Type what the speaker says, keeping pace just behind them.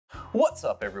What's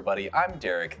up everybody, I'm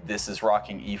Derek, this is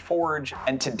Rocking eForge,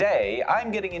 and today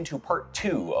I'm getting into part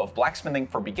 2 of Blacksmithing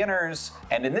for Beginners,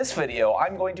 and in this video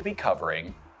I'm going to be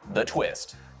covering the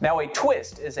twist. Now a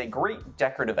twist is a great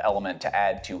decorative element to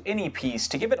add to any piece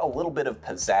to give it a little bit of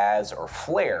pizzazz or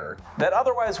flair that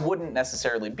otherwise wouldn't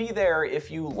necessarily be there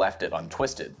if you left it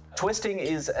untwisted. Twisting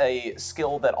is a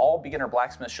skill that all beginner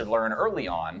blacksmiths should learn early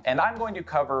on, and I'm going to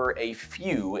cover a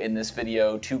few in this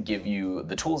video to give you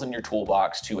the tools in your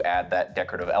toolbox to add that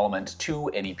decorative element to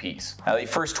any piece. Now the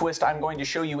first twist I'm going to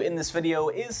show you in this video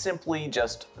is simply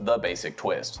just the basic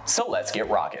twist. So let's get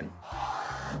rocking.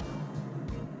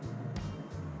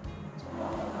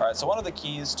 Alright, so one of the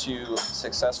keys to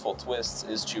successful twists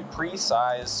is to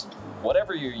pre-size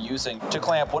whatever you're using to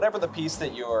clamp whatever the piece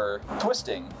that you're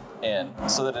twisting in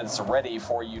so that it's ready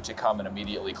for you to come and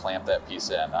immediately clamp that piece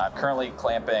in. I'm currently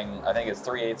clamping, I think it's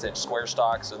 3/8 inch square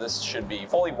stock, so this should be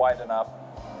fully wide enough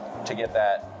to get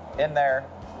that in there,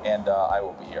 and I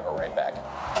will be right back.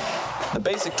 The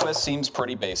basic twist seems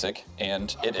pretty basic,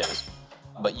 and it is,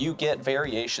 but you get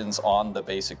variations on the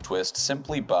basic twist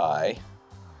simply by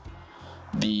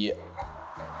the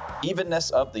evenness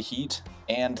of the heat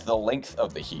and the length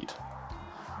of the heat.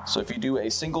 So if you do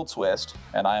a single twist,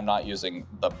 and I am not using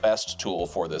the best tool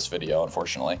for this video,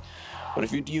 unfortunately, but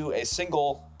if you do a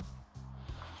single,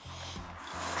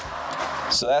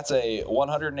 so that's a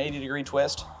 180 degree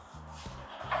twist.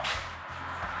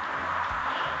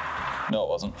 No, it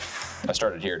wasn't. I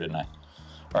started here, didn't I?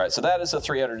 All right, so that is a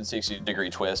 360 degree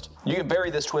twist. You can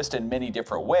vary this twist in many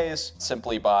different ways,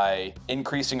 simply by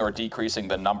increasing or decreasing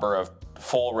the number of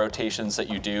full rotations that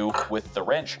you do with the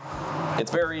wrench.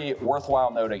 It's very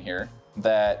worthwhile noting here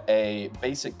that a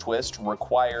basic twist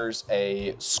requires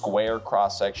a square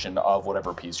cross-section of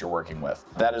whatever piece you're working with.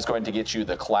 That is going to get you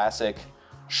the classic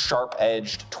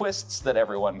sharp-edged twists that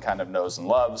everyone kind of knows and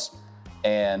loves,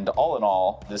 and all in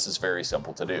all, this is very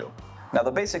simple to do. Now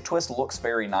the basic twist looks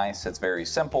very nice, it's very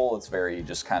simple, it's very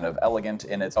just kind of elegant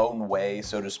in its own way,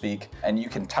 so to speak, and you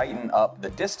can tighten up the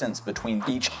distance between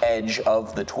each edge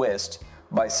of the twist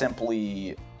by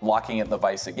simply locking it in the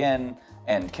vise again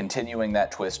and continuing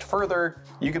that twist further.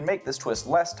 You can make this twist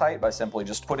less tight by simply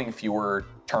just putting fewer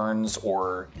turns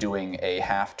or doing a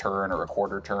half turn or a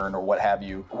quarter turn or what have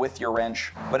you with your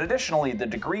wrench. But additionally, the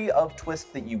degree of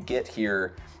twist that you get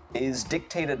here is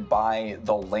dictated by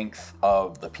the length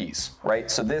of the piece,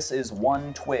 right? So this is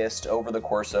one twist over the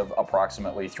course of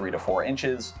approximately 3 to 4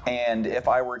 inches. And if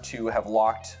I were to have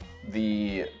locked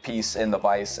the piece in the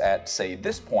vise at, say,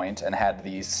 this point and had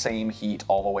the same heat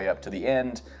all the way up to the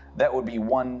end, that would be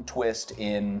one twist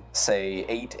in, say,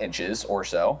 8 inches or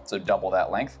so double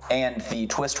that length. And the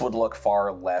twist would look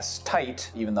far less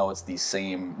tight, even though it's the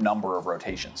same number of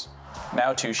rotations.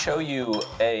 Now to show you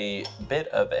a bit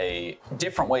of a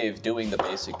different way of doing the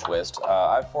basic twist,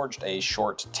 I've forged a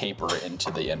short taper into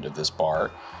the end of this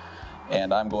bar,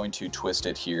 and I'm going to twist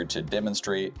it here to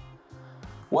demonstrate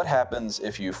what happens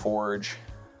if you forge,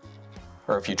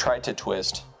 or if you try to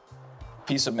twist a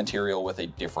piece of material with a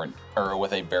different, or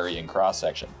with a varying cross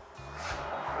section.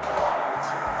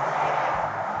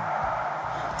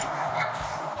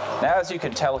 Now as you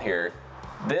can tell here,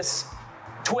 this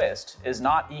twist is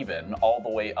not even all the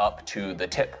way up to the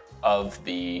tip of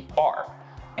the bar.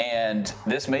 And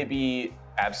this may be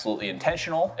absolutely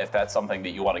intentional if that's something that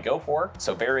you want to go for.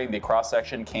 So varying the cross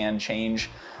section can change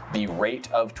the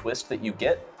rate of twist that you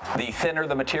get. The thinner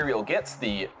the material gets,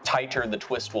 the tighter the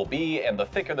twist will be, and the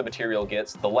thicker the material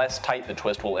gets, the less tight the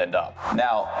twist will end up.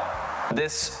 Now,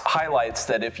 this highlights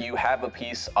that if you have a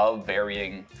piece of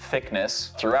varying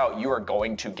thickness throughout, you are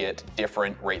going to get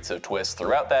different rates of twist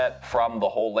throughout that from the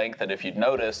whole length. And if you'd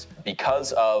notice,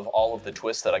 because of all of the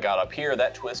twists that I got up here,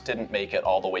 that twist didn't make it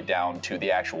all the way down to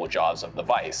the actual jaws of the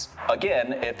vise.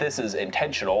 Again, if this is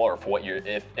intentional, or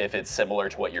if it's similar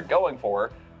to what you're going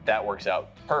for, that works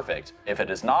out perfect. If it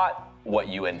is not what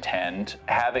you intend,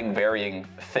 having varying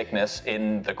thickness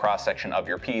in the cross section of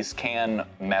your piece can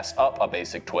mess up a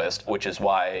basic twist, which is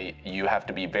why you have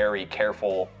to be very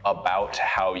careful about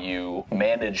how you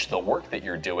manage the work that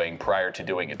you're doing prior to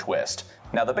doing a twist.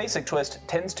 Now the basic twist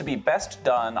tends to be best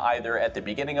done either at the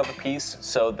beginning of a piece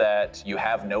so that you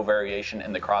have no variation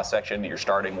in the cross section, you're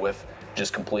starting with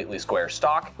just completely square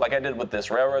stock, like I did with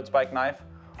this railroad spike knife,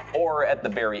 or at the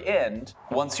very end,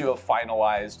 once you have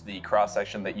finalized the cross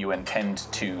section that you intend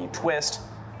to twist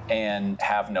and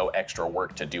have no extra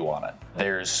work to do on it.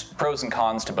 There's pros and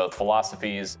cons to both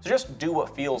philosophies, so just do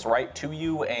what feels right to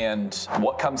you and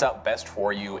what comes out best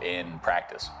for you in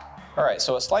practice. All right,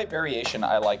 so a slight variation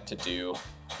I like to do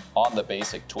on the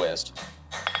basic twist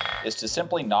is to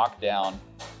simply knock down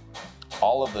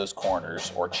all of those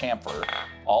corners or chamfer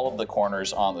all of the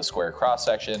corners on the square cross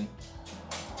section,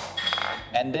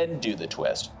 and then do the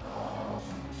twist.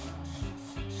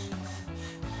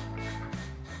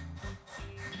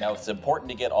 Now it's important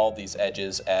to get all these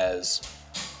edges as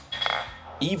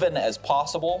even as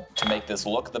possible to make this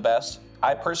look the best.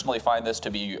 I personally find this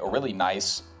to be a really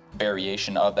nice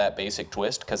variation of that basic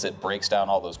twist because it breaks down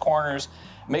all those corners,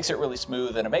 makes it really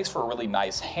smooth, and it makes for a really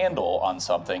nice handle on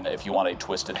something if you want a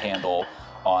twisted handle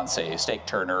on, say, a steak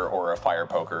turner or a fire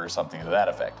poker or something to that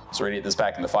effect. So we're gonna get this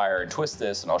back in the fire and twist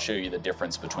this, and I'll show you the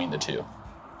difference between the two.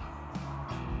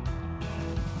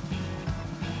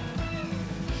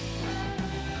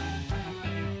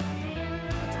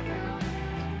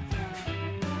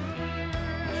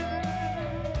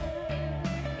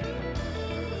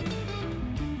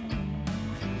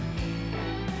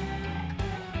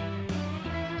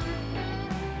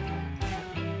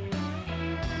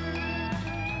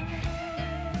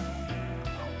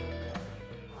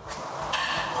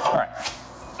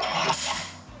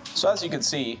 So as you can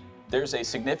see, there's a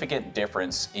significant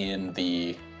difference in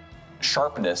the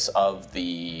sharpness of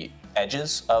the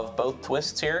edges of both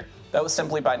twists here. That was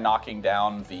simply by knocking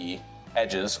down the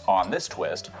edges on this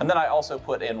twist. And then I also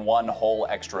put in one whole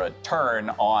extra turn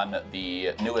on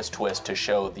the newest twist to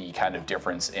show the kind of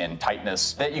difference in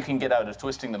tightness that you can get out of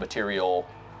twisting the material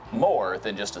more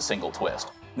than just a single twist.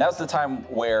 Now's the time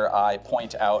where I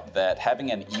point out that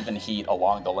having an even heat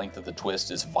along the length of the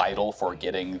twist is vital for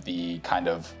getting the kind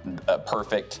of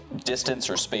perfect distance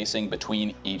or spacing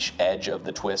between each edge of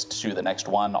the twist to the next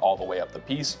one all the way up the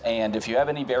piece. And if you have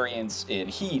any variance in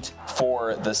heat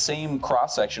for the same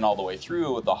cross section all the way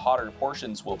through, the hotter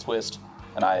portions will twist,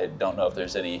 and I don't know if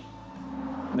there's any.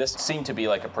 This seemed to be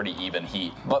like a pretty even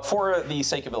heat. But for the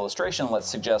sake of illustration, let's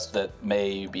suggest that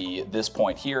maybe this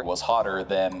point here was hotter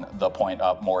than the point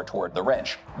up more toward the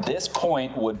wrench. This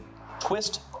point would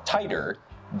twist tighter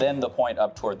than the point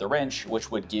up toward the wrench, which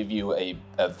would give you a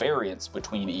variance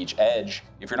between each edge.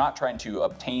 If you're not trying to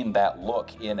obtain that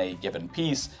look in a given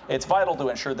piece, it's vital to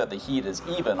ensure that the heat is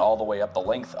even all the way up the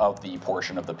length of the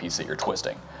portion of the piece that you're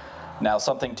twisting. Now,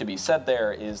 something to be said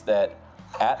there is that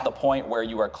at the point where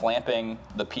you are clamping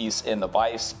the piece in the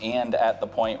vise and at the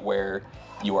point where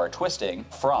you are twisting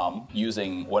from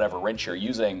using whatever wrench you're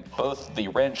using, both the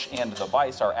wrench and the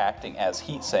vise are acting as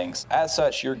heat sinks. As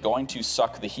such, you're going to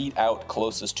suck the heat out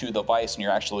closest to the vise, and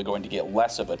you're actually going to get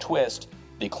less of a twist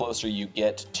the closer you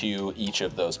get to each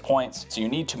of those points. So you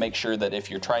need to make sure that if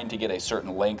you're trying to get a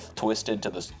certain length twisted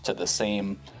to the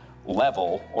same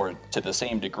level or to the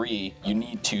same degree, you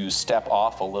need to step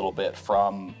off a little bit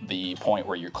from the point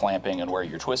where you're clamping and where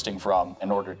you're twisting from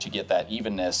in order to get that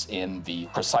evenness in the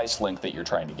precise length that you're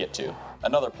trying to get to.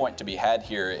 Another point to be had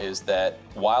here is that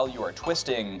while you are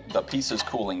twisting, the piece is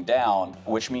cooling down,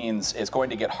 which means it's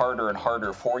going to get harder and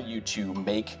harder for you to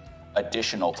make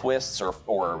additional twists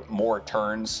or more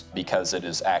turns because it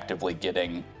is actively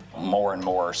getting more and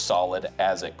more solid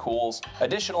as it cools.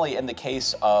 Additionally, in the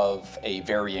case of a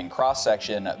varying cross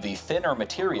section, the thinner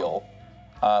material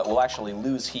will actually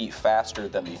lose heat faster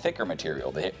than the thicker material.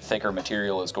 The thicker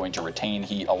material is going to retain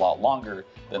heat a lot longer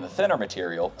than the thinner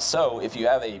material. So if you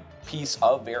have a piece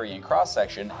of varying cross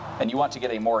section and you want to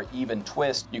get a more even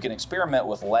twist, you can experiment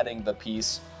with letting the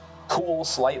piece cool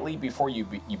slightly before you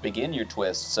begin your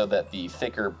twist so that the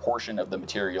thicker portion of the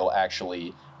material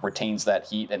actually retains that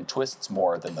heat and twists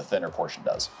more than the thinner portion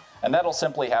does. And that'll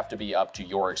simply have to be up to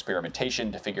your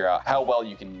experimentation to figure out how well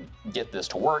you can get this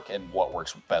to work and what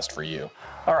works best for you.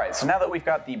 All right, so now that we've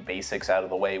got the basics out of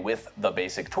the way with the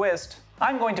basic twist,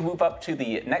 I'm going to move up to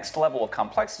the next level of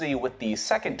complexity with the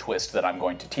second twist that I'm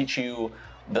going to teach you,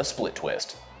 the split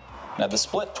twist. Now the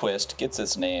split twist gets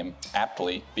its name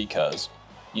aptly because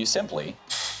you simply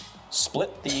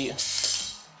split the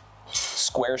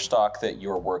square stock that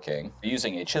you're working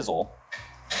using a chisel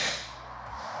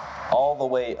all the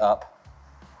way up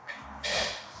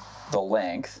the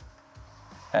length,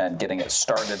 and getting it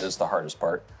started is the hardest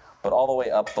part, but all the way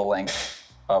up the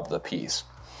length of the piece.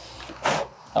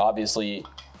 Obviously,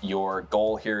 your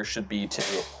goal here should be to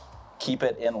keep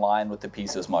it in line with the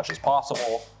piece as much as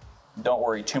possible. Don't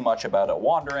worry too much about it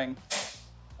wandering,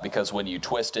 because when you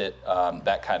twist it,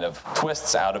 that kind of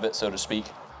twists out of it, so to speak.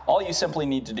 All you simply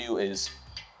need to do is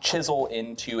chisel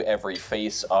into every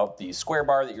face of the square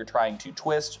bar that you're trying to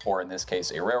twist, or in this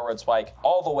case, a railroad spike,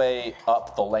 all the way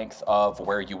up the length of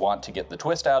where you want to get the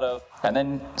twist out of, and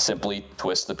then simply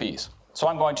twist the piece. So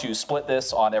I'm going to split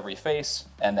this on every face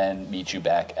and then meet you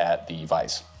back at the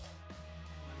vise.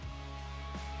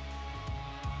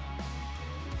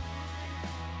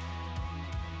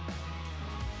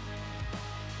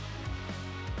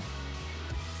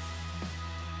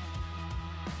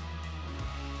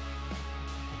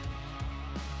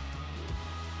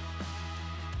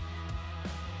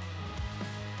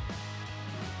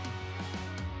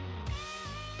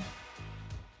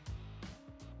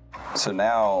 So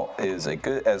now is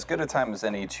as good a time as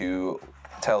any to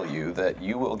tell you that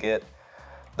you will get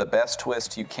the best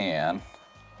twist you can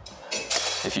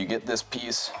if you get this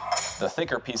piece, the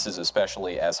thicker pieces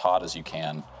especially, as hot as you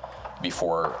can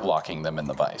before locking them in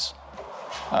the vise.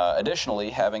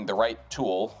 Additionally, having the right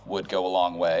tool would go a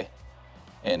long way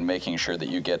in making sure that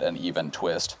you get an even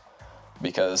twist,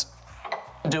 because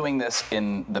doing this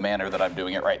in the manner that I'm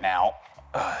doing it right now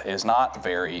is not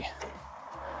very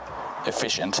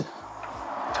efficient.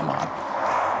 Come on.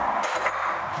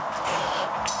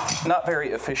 Not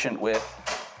very efficient with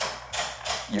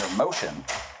your motion,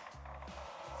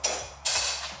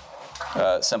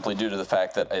 simply due to the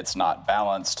fact that it's not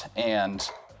balanced, and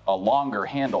a longer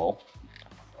handle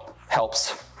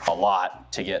helps a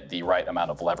lot to get the right amount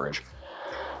of leverage.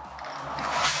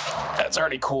 That's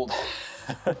already cooled.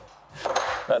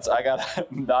 I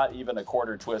got not even a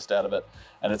quarter twist out of it,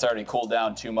 and it's already cooled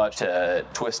down too much to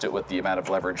twist it with the amount of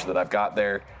leverage that I've got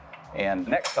there. And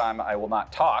next time I will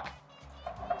not talk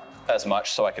as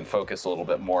much so I can focus a little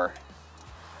bit more.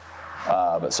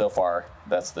 But so far,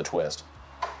 that's the twist.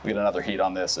 We get another heat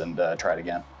on this and try it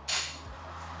again.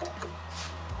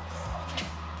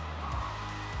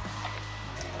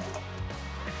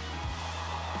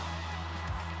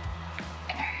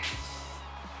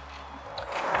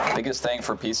 Biggest thing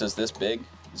for pieces this big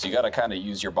is you gotta kind of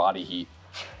use your body heat,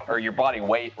 or your body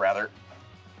weight rather,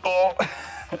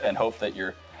 and hope that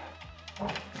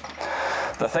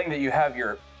the thing that you have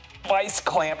your vise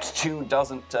clamped to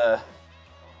doesn't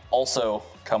also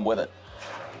come with it.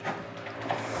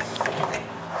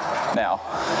 Now,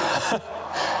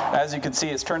 as you can see,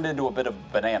 it's turned into a bit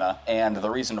of banana, and the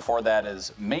reason for that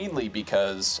is mainly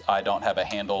because I don't have a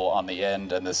handle on the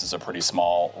end, and this is a pretty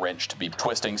small wrench to be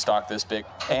twisting stock this big.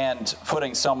 And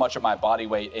putting so much of my body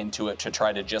weight into it to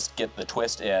try to just get the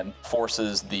twist in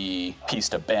forces the piece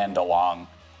to bend along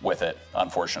with it,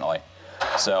 unfortunately.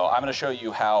 So I'm gonna show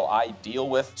you how I deal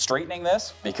with straightening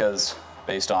this, because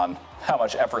based on how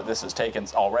much effort this has taken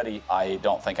already, I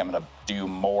don't think I'm gonna do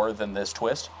more than this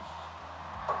twist.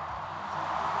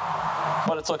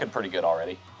 But it's looking pretty good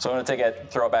already. So I'm gonna take it,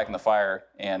 throw it back in the fire,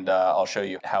 and I'll show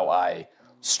you how I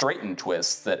straighten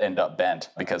twists that end up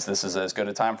bent, because this is as good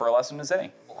a time for a lesson as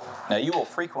any. Now, you will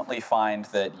frequently find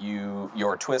that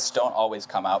your twists don't always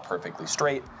come out perfectly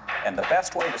straight, and the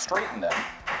best way to straighten them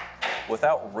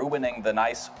without ruining the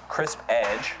nice crisp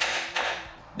edge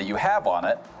that you have on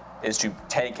it is to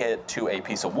take it to a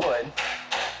piece of wood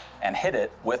and hit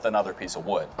it with another piece of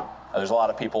wood. Now, there's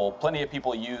plenty of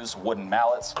people use wooden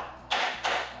mallets.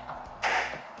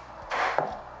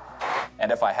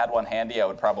 And if I had one handy, I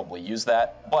would probably use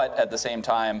that. But at the same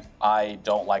time, I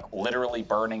don't like literally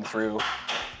burning through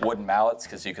wooden mallets,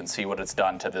 because you can see what it's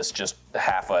done to this just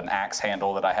half an axe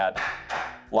handle that I had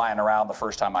lying around the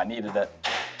first time I needed it.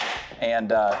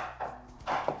 And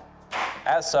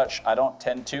as such, I don't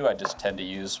tend to. I just tend to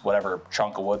use whatever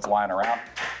chunk of wood's lying around.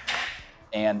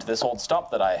 And this old stump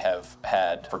that I have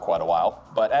had for quite a while.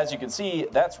 But as you can see,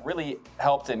 that's really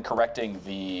helped in correcting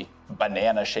the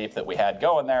banana shape that we had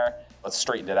going there. Let's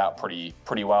straighten it out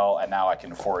pretty well, and now I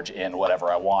can forge in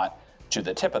whatever I want to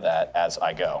the tip of that as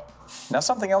I go. Now,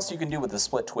 something else you can do with the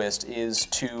split twist is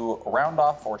to round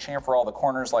off or chamfer all the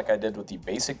corners like I did with the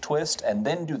basic twist, and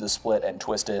then do the split and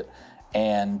twist it.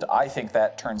 And I think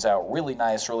that turns out really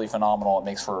nice, really phenomenal. It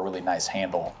makes for a really nice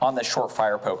handle on this short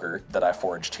fire poker that I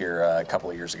forged here a couple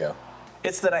of years ago.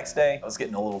 It's the next day. It was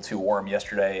getting a little too warm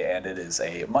yesterday, and it is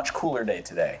a much cooler day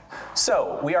today.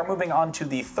 So we are moving on to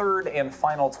the third and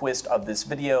final twist of this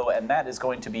video, and that is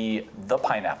going to be the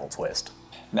pineapple twist.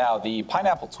 Now, the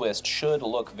pineapple twist should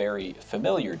look very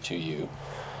familiar to you,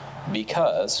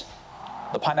 because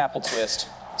the pineapple twist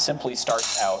simply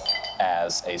starts out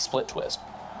as a split twist.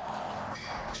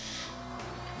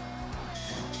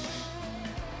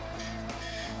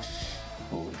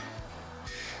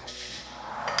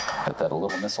 Got that a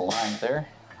little misaligned there.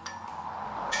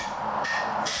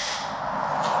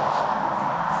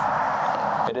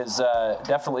 It is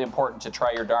definitely important to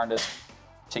try your darndest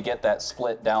to get that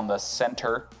split down the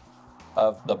center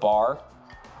of the bar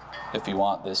if you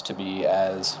want this to be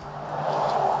as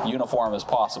uniform as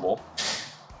possible.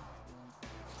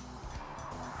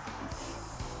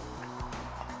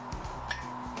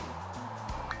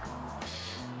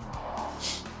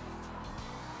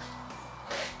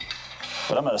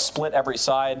 But I'm going to split every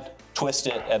side, twist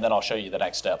it, and then I'll show you the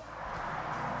next step.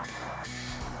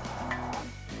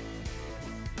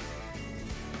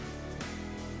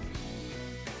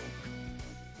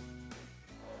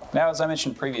 Now, as I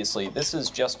mentioned previously, this is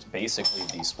just basically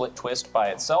the split twist by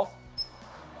itself,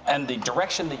 and the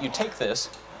direction that you take this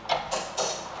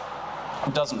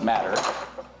doesn't matter.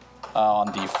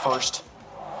 on the first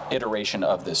iteration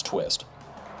of this twist.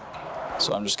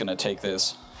 So I'm just going to take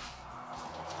this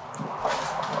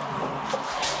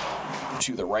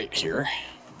to the right here.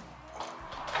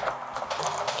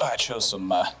 I chose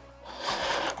some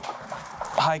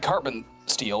high carbon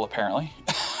steel, apparently.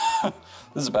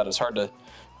 This is about as hard to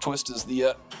twist as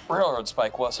the railroad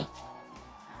spike was.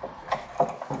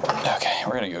 Okay,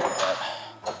 we're gonna go get that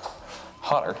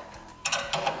hotter.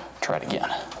 Try it again.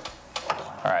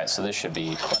 All right, so this should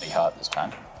be plenty hot this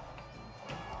time.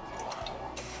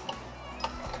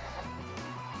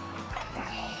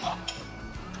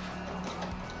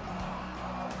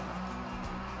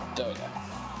 Oh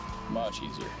yeah, much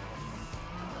easier.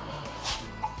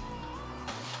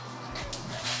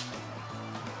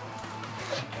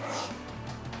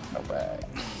 All right.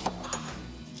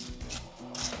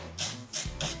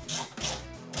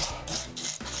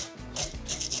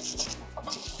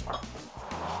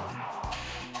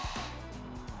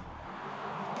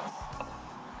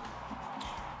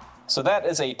 So that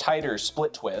is a tighter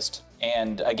split twist.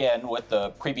 And again, with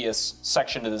the previous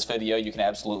section of this video, you can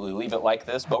absolutely leave it like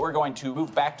this, but we're going to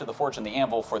move back to the forge and the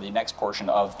anvil for the next portion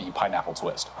of the pineapple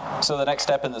twist. So the next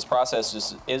step in this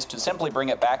process is to simply bring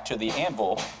it back to the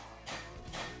anvil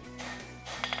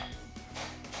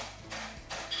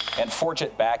and forge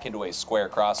it back into a square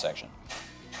cross section.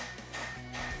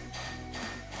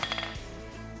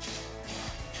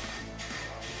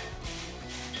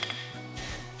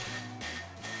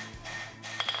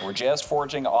 We're just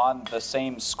forging on the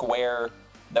same square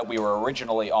that we were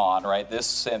originally on, right?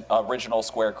 This original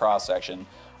square cross section.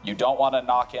 You don't want to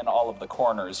knock in all of the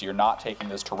corners. You're not taking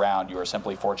this to round. You are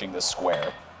simply forging this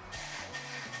square.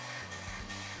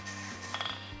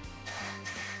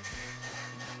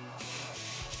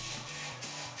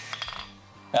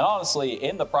 And honestly,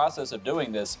 in the process of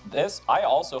doing this, I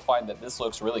also find that this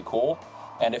looks really cool.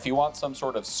 And if you want some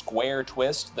sort of square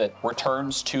twist that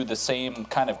returns to the same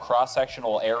kind of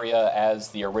cross-sectional area as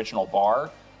the original bar,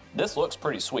 this looks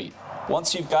pretty sweet.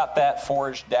 Once you've got that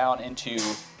forged down into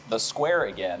the square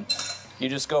again, you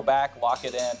just go back, lock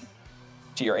it in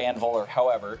to your anvil or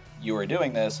however you are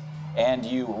doing this, and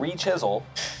you re-chisel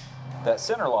that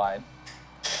center line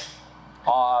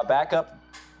back up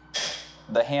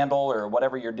the handle or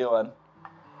whatever you're doing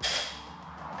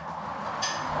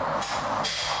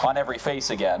on every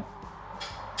face again,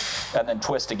 and then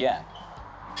twist again.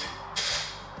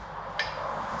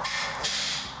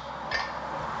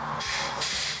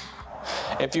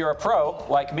 If you're a pro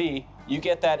like me, you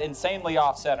get that insanely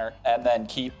off center and then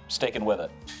keep sticking with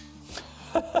it.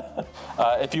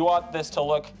 If you want this to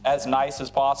look as nice as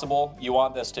possible, you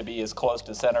want this to be as close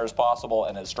to center as possible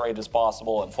and as straight as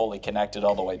possible and fully connected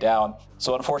all the way down.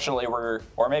 So unfortunately or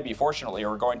maybe fortunately,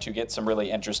 we're going to get some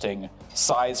really interesting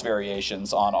size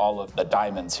variations on all of the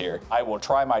diamonds here. I will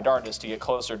try my darndest to get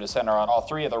closer to center on all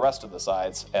three of the rest of the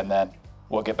sides, and then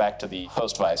we'll get back to the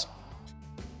post vise.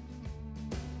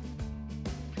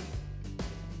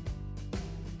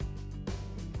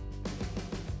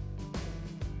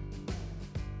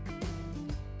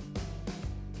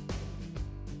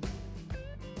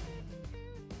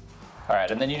 All right,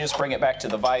 and then you just bring it back to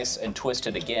the vise and twist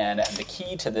it again. And the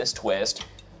key to this twist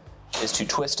is to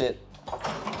twist it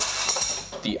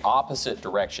the opposite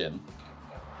direction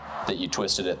that you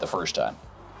twisted it the first time.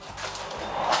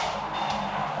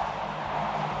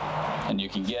 And you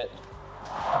can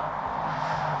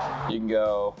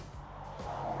go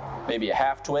maybe a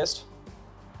half twist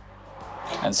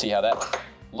and see how that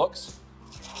looks.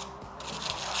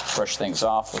 Brush things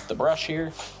off with the brush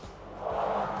here.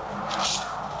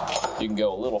 You can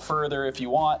go a little further if you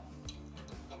want.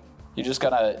 You just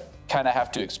gotta kind of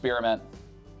have to experiment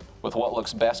with what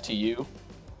looks best to you.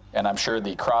 And I'm sure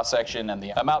the cross section and the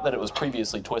amount that it was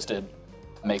previously twisted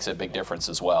makes a big difference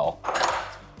as well.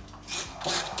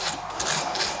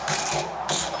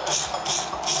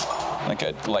 I think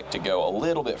I'd like to go a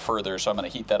little bit further, so I'm gonna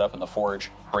heat that up in the forge,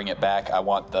 bring it back. I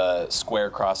want the square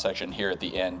cross section here at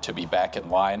the end to be back in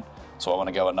line. So I want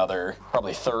to go another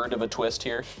probably third of a twist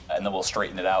here, and then we'll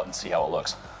straighten it out and see how it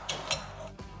looks.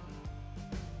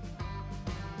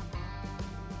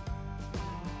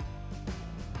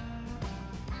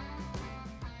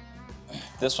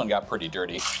 This one got pretty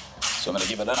dirty, so I'm going to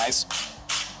give it a nice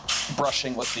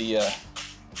brushing with the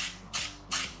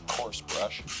coarse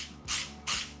brush.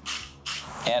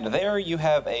 And there you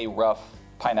have a rough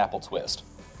pineapple twist.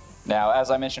 Now,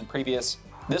 as I mentioned previous,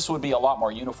 this would be a lot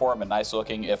more uniform and nice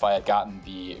looking if I had gotten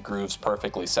the grooves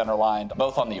perfectly center lined,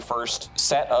 both on the first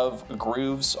set of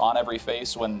grooves on every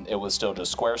face when it was still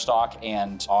just square stock,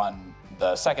 and on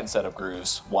the second set of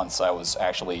grooves once I was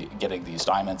actually getting these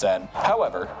diamonds in.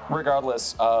 However,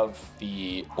 regardless of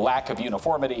the lack of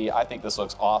uniformity, I think this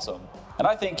looks awesome. And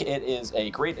I think it is a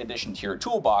great addition to your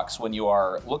toolbox when you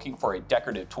are looking for a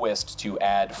decorative twist to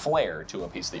add flair to a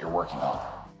piece that you're working on.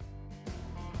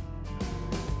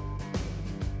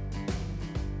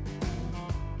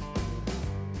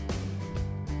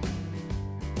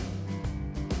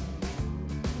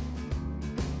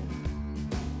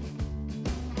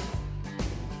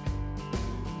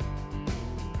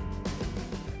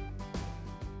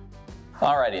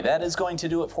 Alrighty, that is going to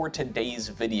do it for today's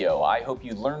video. I hope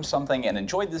you learned something and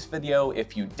enjoyed this video.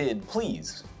 If you did,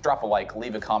 please drop a like,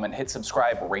 leave a comment, hit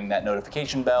subscribe, ring that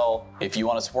notification bell. If you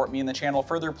want to support me in the channel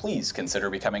further, please consider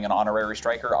becoming an honorary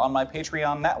striker on my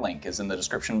Patreon. That link is in the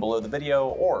description below the video,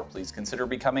 or please consider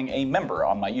becoming a member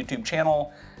on my YouTube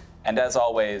channel. And as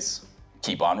always,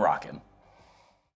 keep on rocking.